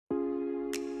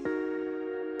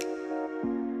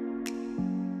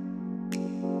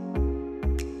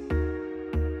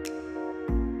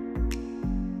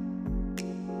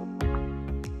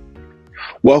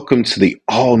Welcome to the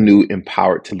all new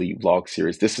Empowered to Lead vlog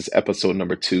series. This is episode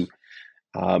number 2.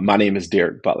 My name is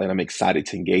Derek Butler, and I'm excited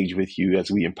to engage with you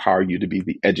as we empower you to be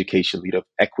the education leader of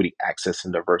equity, access,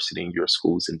 and diversity in your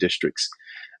schools and districts.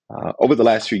 Over the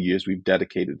last few years, we've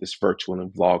dedicated this virtual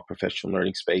and vlog professional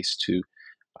learning space to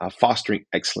fostering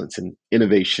excellence in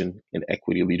innovation and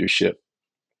equity leadership.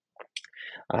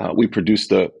 We produced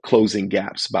the Closing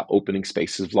Gaps by Opening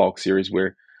Spaces vlog series,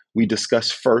 where we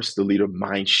discuss first the leader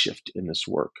mind shift in this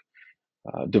work.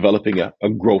 Developing a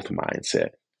growth mindset.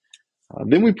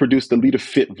 Then we produced the Leader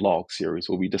Fit vlog series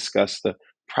where we discuss the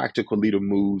practical leader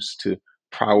moves to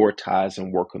prioritize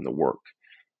and work on the work,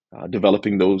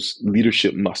 developing those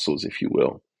leadership muscles, if you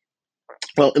will.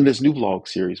 Well, in this new vlog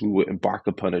series, we will embark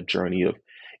upon a journey of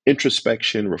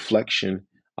introspection, reflection,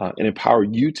 and empower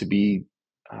you to be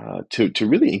to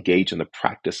really engage in the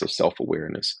practice of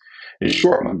self-awareness. In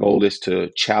short, my goal is to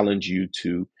challenge you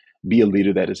to be a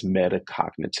leader that is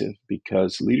metacognitive,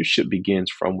 because leadership begins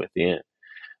from within.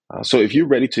 So if you're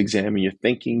ready to examine your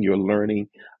thinking, your learning,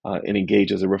 and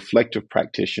engage as a reflective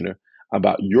practitioner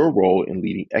about your role in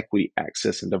leading equity,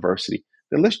 access, and diversity,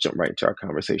 then let's jump right into our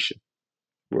conversation.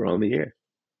 We're on the air.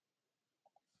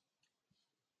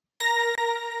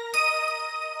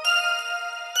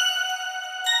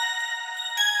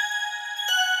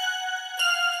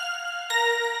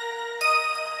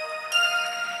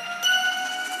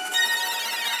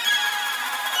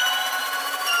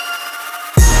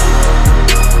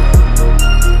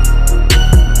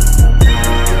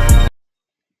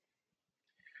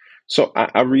 So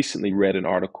I recently read an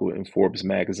article in Forbes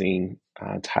magazine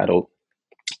titled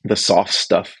 "The Soft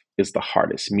Stuff is the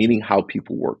Hardest," meaning how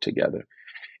people work together.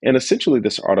 And essentially,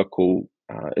 this article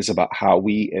is about how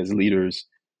we as leaders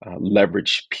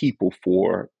leverage people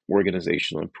for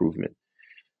organizational improvement.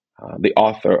 The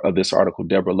author of this article,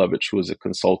 Deborah Lovich, who is a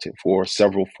consultant for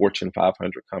several Fortune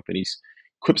 500 companies,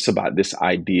 quips about this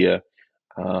idea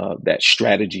that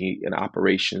strategy and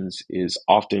operations is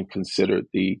often considered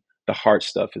the hard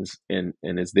stuff, and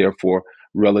is therefore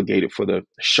relegated for the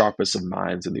sharpest of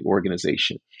minds in the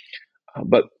organization.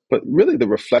 But really, the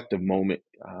reflective moment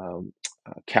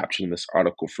captured in this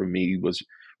article for me was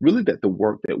really that the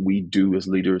work that we do as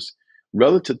leaders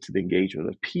relative to the engagement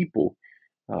of people,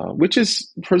 which is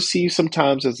perceived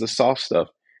sometimes as the soft stuff,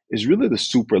 is really the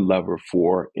super lever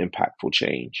for impactful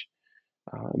change.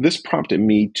 This prompted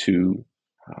me to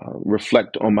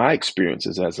reflect on my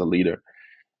experiences as a leader,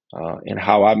 and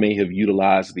how I may have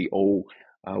utilized the old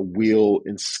will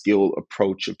and skill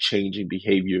approach of changing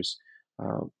behaviors,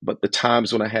 but the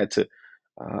times when I had to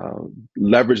uh,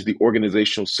 leverage the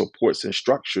organizational supports and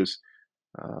structures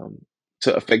um,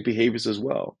 to affect behaviors as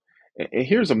well. And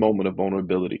here's a moment of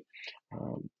vulnerability.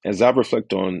 As I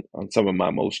reflect on some of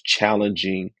my most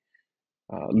challenging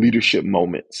leadership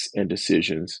moments and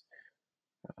decisions,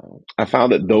 I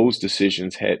found that those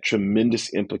decisions had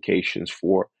tremendous implications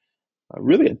for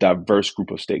really a diverse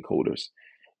group of stakeholders.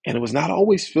 And it was not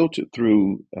always filtered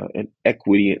through an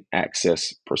equity and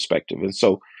access perspective. And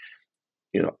so,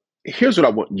 you know, here's what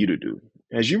I want you to do.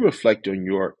 As you reflect on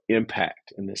your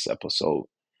impact in this episode,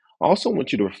 I also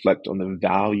want you to reflect on the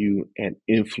value and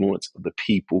influence of the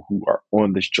people who are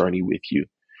on this journey with you,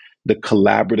 the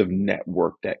collaborative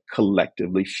network that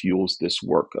collectively fuels this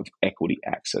work of equity,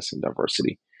 access, and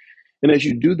diversity. And as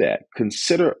you do that,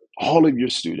 consider all of your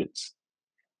students,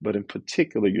 but in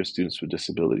particular, your students with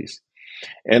disabilities.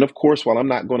 And of course, while I'm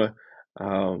not going to,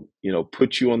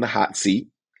 put you on the hot seat,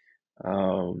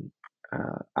 um,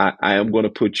 I am going to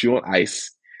put you on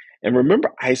ice. And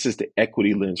remember, ice is the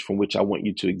equity lens from which I want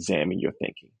you to examine your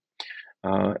thinking.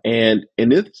 And in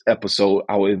this episode,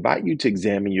 I will invite you to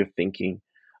examine your thinking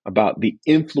about the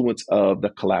influence of the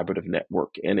collaborative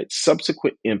network and its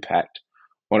subsequent impact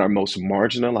on our most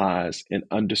marginalized and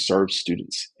underserved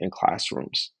students in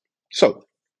classrooms. So,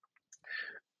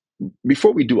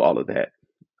 before we do all of that,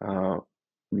 uh,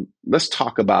 let's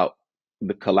talk about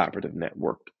the collaborative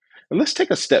network. And let's take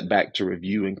a step back to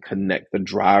review and connect the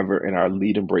driver in our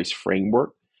lead embrace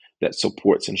framework that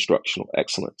supports instructional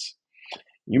excellence.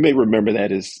 You may remember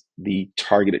that as the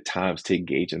targeted times to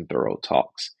engage in thorough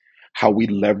talks, how we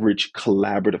leverage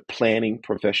collaborative planning,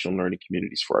 professional learning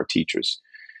communities for our teachers,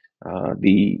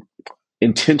 the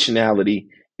intentionality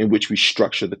in which we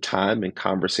structure the time and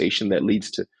conversation that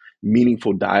leads to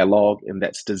meaningful dialogue and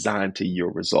that's designed to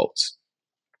yield results.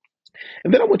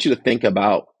 And then I want you to think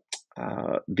about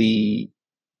the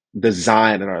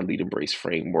design in our lead embrace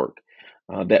framework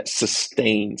that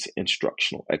sustains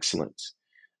instructional excellence,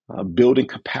 building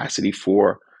capacity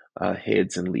for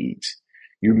heads and leads.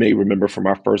 You may remember from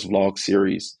our first vlog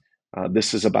series,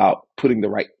 this is about putting the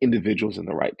right individuals in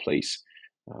the right place,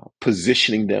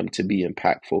 positioning them to be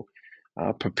impactful,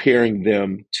 preparing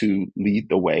them to lead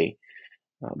the way.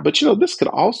 But this could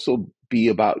also be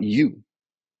about you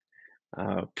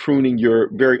pruning your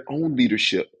very own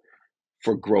leadership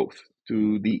for growth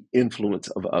through the influence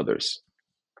of others.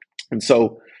 And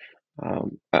so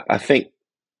I think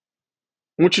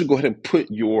I want you to go ahead and put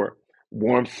your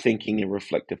warm thinking and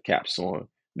reflective caps on,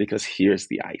 because here's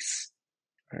the ice.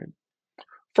 Right?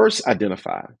 First,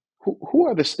 identify who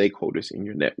are the stakeholders in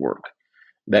your network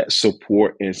that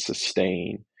support and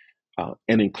sustain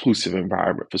an inclusive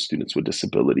environment for students with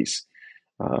disabilities.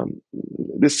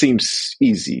 This seems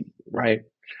easy, right?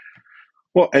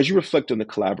 Well, as you reflect on the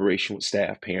collaboration with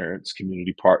staff, parents,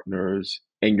 community partners,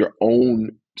 and your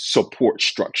own support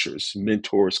structures,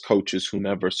 mentors, coaches,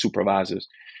 whomever, supervisors,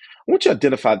 I want you to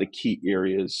identify the key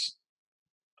areas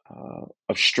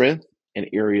of strength and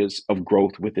areas of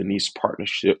growth within these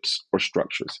partnerships or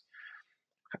structures.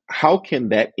 How can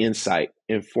that insight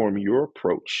inform your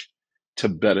approach to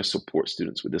better support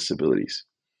students with disabilities?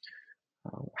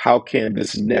 How can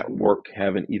this network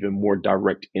have an even more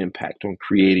direct impact on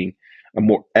creating a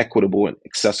more equitable and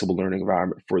accessible learning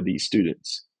environment for these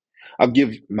students? I'll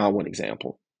give my one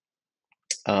example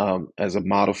as a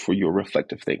model for your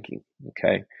reflective thinking.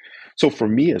 Okay. So for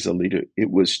me as a leader, it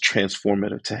was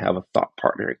transformative to have a thought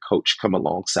partner and coach come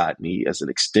alongside me as an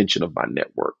extension of my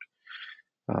network.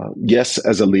 Yes,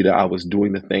 as a leader, I was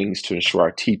doing the things to ensure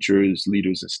our teachers,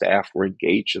 leaders, and staff were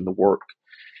engaged in the work,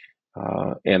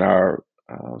 and our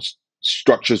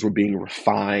structures were being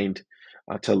refined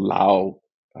to allow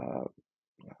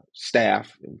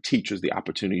staff and teachers the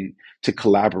opportunity to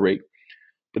collaborate.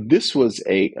 But this was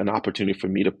an opportunity for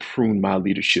me to prune my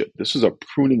leadership. This was a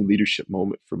pruning leadership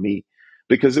moment for me,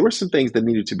 because there were some things that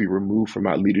needed to be removed from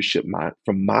my leadership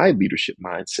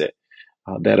mindset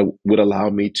that would allow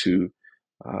me to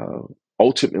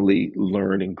ultimately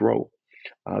learn and grow.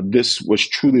 This was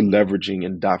truly leveraging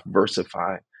and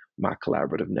diversifying my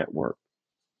collaborative network.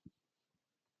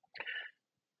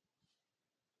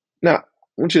 Now, I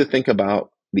want you to think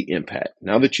about the impact.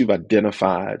 Now that you've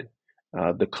identified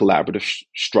the collaborative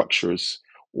structures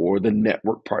or the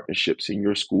network partnerships in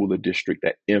your school or district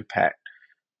that impact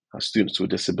students with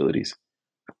disabilities,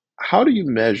 how do you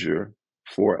measure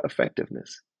for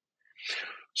effectiveness?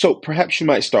 So perhaps you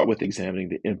might start with examining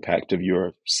the impact of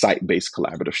your site-based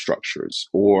collaborative structures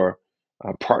or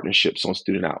partnerships on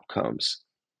student outcomes,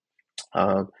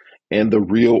 um, and the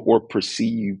real or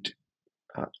perceived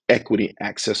equity and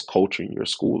access culture in your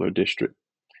school or district.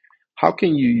 How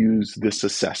can you use this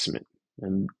assessment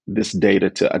and this data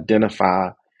to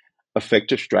identify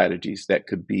effective strategies that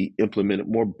could be implemented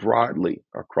more broadly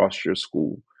across your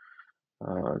school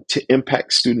to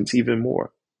impact students even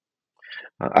more?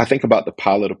 I think about the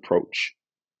pilot approach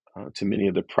to many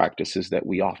of the practices that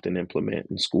we often implement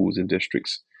in schools and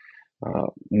districts.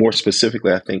 More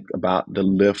specifically, I think about the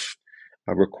lift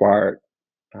required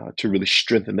to really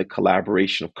strengthen the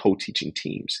collaboration of co-teaching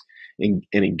teams and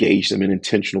engage them in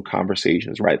intentional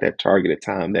conversations, right? That targeted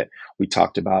time that we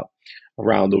talked about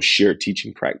around those shared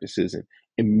teaching practices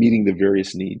and meeting the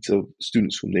various needs of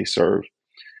students whom they serve,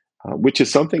 which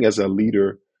is something as a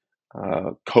leader,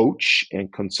 coach,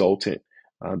 and consultant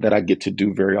that I get to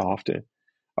do very often.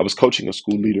 I was coaching a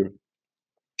school leader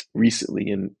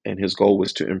recently, and his goal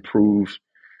was to improve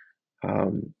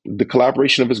the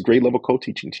collaboration of his grade level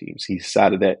co-teaching teams. He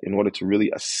decided that in order to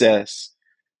really assess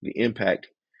the impact,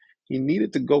 he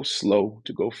needed to go slow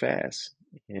to go fast.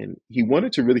 And he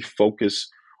wanted to really focus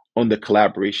on the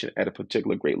collaboration at a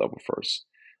particular grade level first.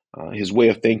 His way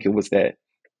of thinking was that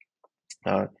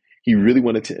uh, he really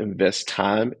wanted to invest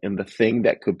time in the thing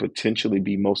that could potentially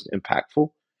be most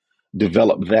impactful,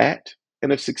 develop that,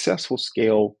 and if successful,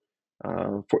 scale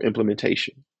for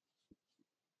implementation.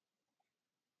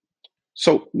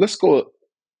 So let's go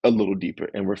a little deeper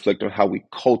and reflect on how we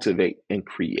cultivate and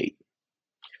create.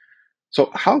 So,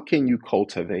 how can you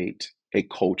cultivate a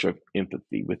culture of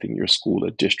empathy within your school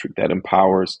or district that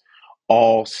empowers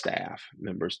all staff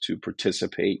members to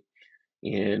participate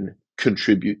in,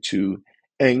 contribute to,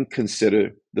 and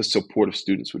consider the support of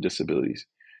students with disabilities,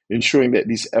 ensuring that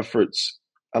these efforts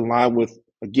align with,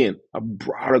 again, a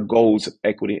broader goals of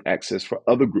equity and access for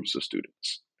other groups of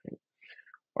students?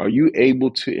 Are you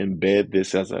able to embed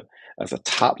this as a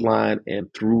top line and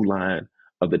through line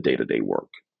of the day-to-day work?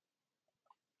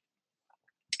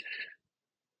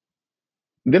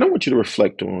 Then I want you to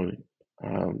reflect on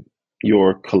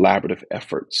your collaborative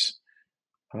efforts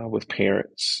with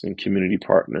parents and community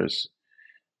partners,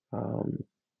 um,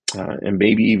 and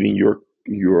maybe even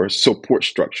your support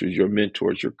structures, your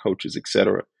mentors, your coaches,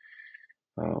 etc.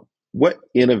 Uh, what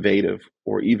innovative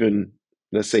or even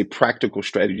let's say, practical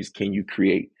strategies can you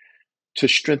create to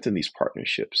strengthen these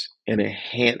partnerships and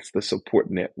enhance the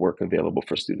support network available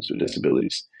for students with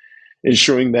disabilities,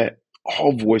 ensuring that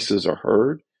all voices are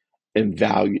heard and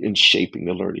valued in shaping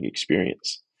the learning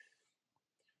experience?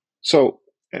 So,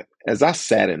 as I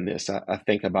sat in this, I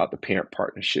think about the parent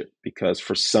partnership because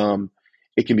for some,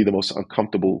 it can be the most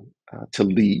uncomfortable to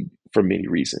lead for many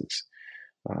reasons.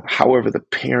 However, the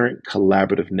parent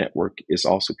collaborative network is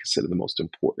also considered the most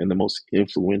important and the most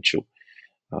influential.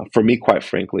 For me, quite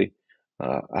frankly,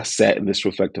 I sat in this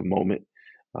reflective moment,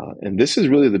 and this is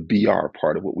really the BR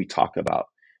part of what we talk about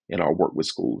in our work with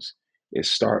schools. It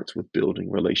starts with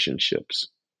building relationships.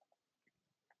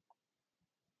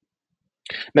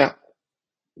 Now,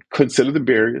 consider the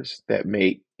barriers that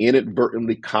may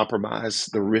inadvertently compromise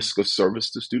the risk of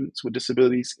service to students with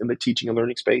disabilities in the teaching and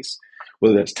learning space,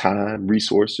 whether that's time,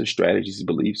 resources, strategies, and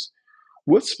beliefs.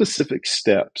 What specific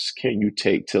steps can you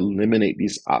take to eliminate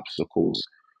these obstacles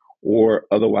or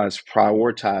otherwise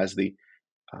prioritize the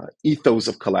ethos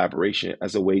of collaboration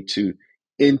as a way to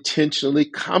intentionally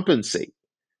compensate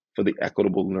for the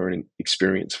equitable learning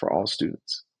experience for all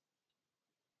students?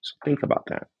 So think about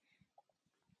that.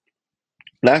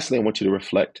 Lastly, I want you to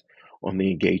reflect on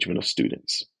the engagement of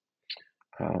students.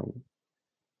 Um,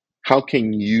 how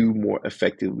can you more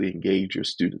effectively engage your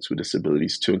students with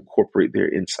disabilities to incorporate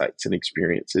their insights and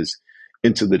experiences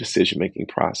into the decision making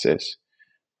process,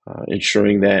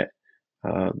 ensuring that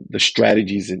the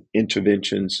strategies and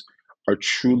interventions are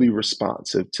truly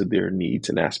responsive to their needs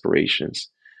and aspirations,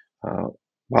 uh,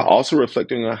 while also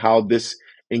reflecting on how this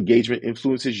engagement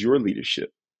influences your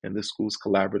leadership and the school's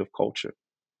collaborative culture?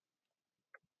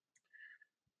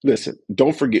 Listen,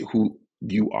 don't forget who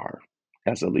you are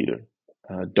as a leader.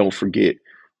 Don't forget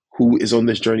who is on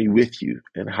this journey with you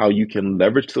and how you can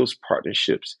leverage those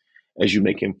partnerships as you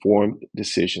make informed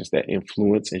decisions that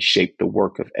influence and shape the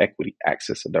work of equity,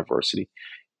 access, and diversity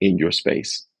in your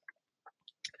space.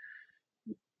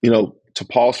 To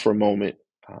pause for a moment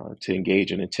to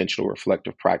engage in intentional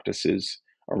reflective practices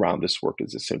around this work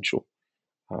is essential.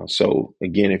 So,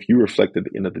 again, if you reflect at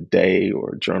the end of the day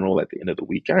or journal at the end of the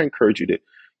week, I encourage you to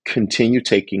continue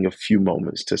taking a few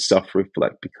moments to self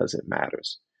reflect because it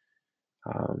matters.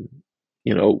 Um,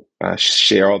 I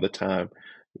share all the time.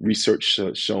 Research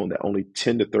has shown that only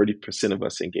 10 to 30% of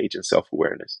us engage in self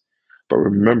awareness. But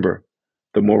remember,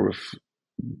 the more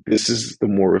the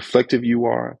more reflective you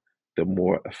are, the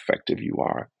more effective you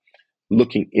are.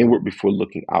 Looking inward before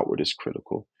looking outward is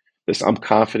critical. Listen, I'm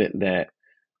confident that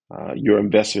your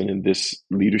investment in this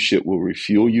leadership will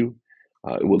refuel you.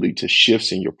 It will lead to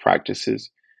shifts in your practices,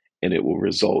 and it will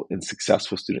result in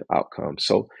successful student outcomes.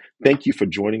 So, thank you for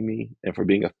joining me and for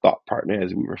being a thought partner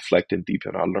as we reflect and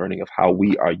deepen our learning of how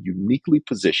we are uniquely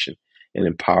positioned and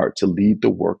empowered to lead the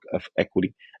work of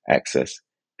equity, access,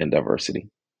 and diversity.